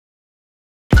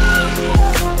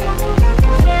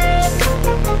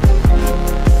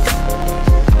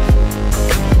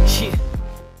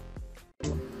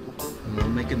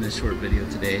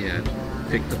today. I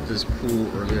picked up this pool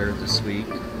earlier this week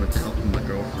with the help of my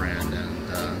girlfriend, and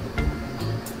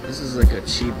this is like a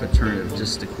cheap alternative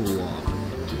just to cool off.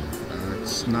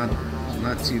 It's not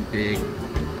too big.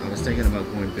 I was thinking about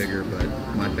going bigger, but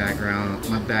my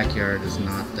backyard is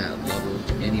not that level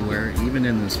anywhere, even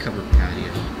in this covered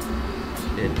patio.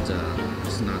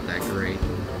 It's not that great.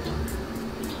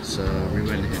 So we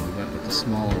went ahead and went with the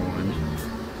smaller one,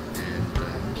 and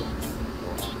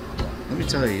let me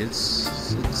tell you, it's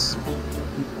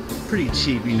pretty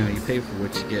cheap. You know, you pay for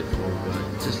what you get for, but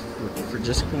just for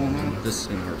just cooling off, this is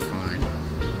gonna work fine.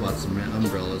 Bought some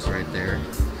umbrellas right there,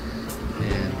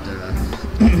 and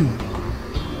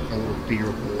a little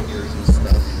beer holders and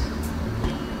stuff.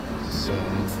 So,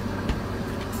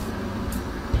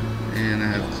 and I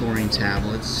have chlorine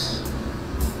tablets.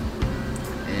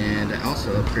 And I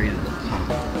also upgraded the pump.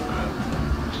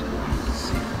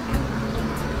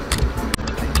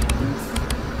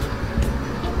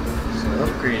 So I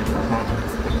upgraded the pump.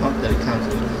 The pump that it comes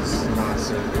with is not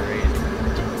so great.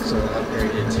 So I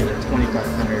upgraded to the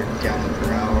 2,500 gallon per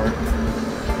hour.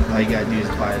 All you gotta do is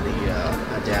buy the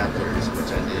adapters,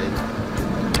 which I did.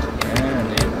 And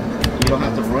you don't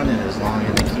have to run it as long,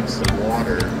 and it keeps the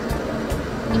water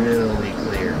really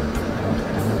clear.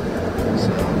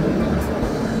 So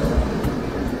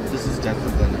this is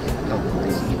definitely going to help with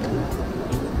the heat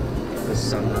this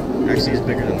summer. Actually, it's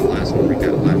bigger than the last one we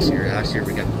got last year. Last year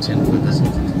we got the 10-foot, this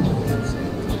one's a 12-foot. So.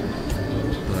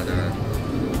 But,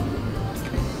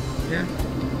 yeah.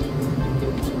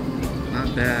 Not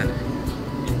bad.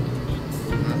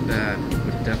 Not bad.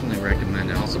 Would definitely recommend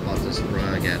it. I also bought this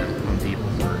rug at Home Depot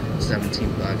for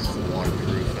 $17 bucks. It's a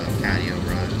waterproof patio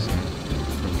rug, so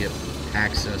don't get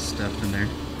access stuff in there.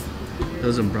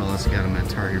 Those umbrellas, I got them at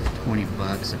Target for 20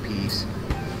 bucks a piece.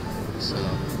 So,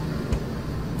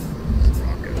 let's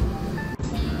rock it.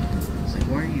 It's like,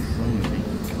 why are you filming me?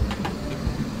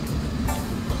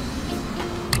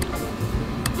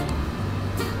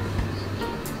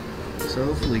 So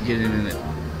hopefully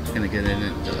gonna get in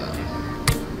it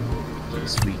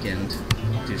this weekend.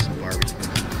 Do some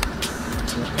barbecuing.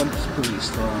 So the pump is pretty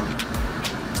strong.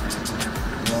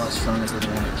 A lot stronger than the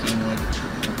one it came with.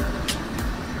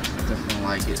 Definitely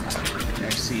like it.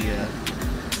 Actually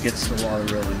gets the water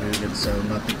really moving, so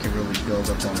nothing can really build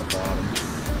up on the bottom.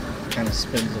 Kind of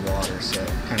spins the water, so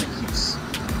it kind of keeps.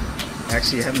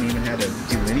 Actually, I haven't even had to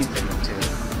do anything to it.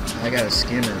 I got a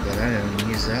skimmer, but I didn't even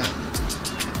use that.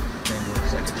 It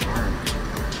works like a charm.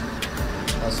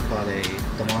 I also bought a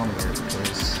thermometer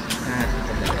because I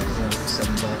think that was only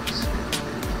 $7 bucks.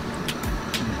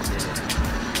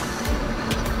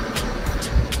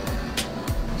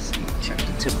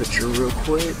 Temperature real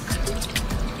quick.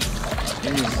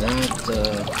 What is that?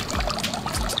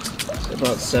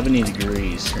 About 70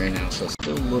 degrees right now, so it's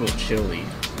still a little chilly.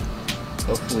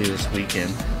 Hopefully this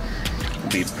weekend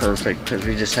will be perfect because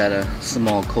we just had a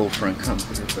small cold front come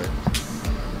through, but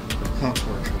the pump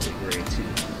works really great too.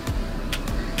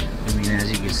 I mean, as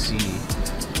you can see,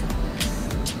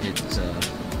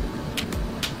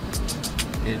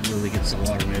 it really gets the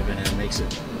water moving and it makes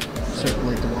it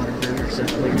circulate the water better. So I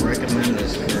definitely recommend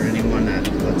this for anyone that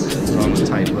is on a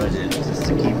tight budget, just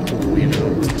to keep cool, you know.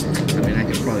 I mean, I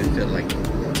could probably fit like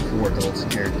 4 adults in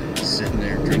here sitting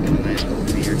there drinking a nice cold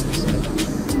beer. So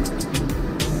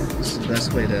it's the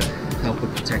best way to help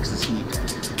with the Texas heat.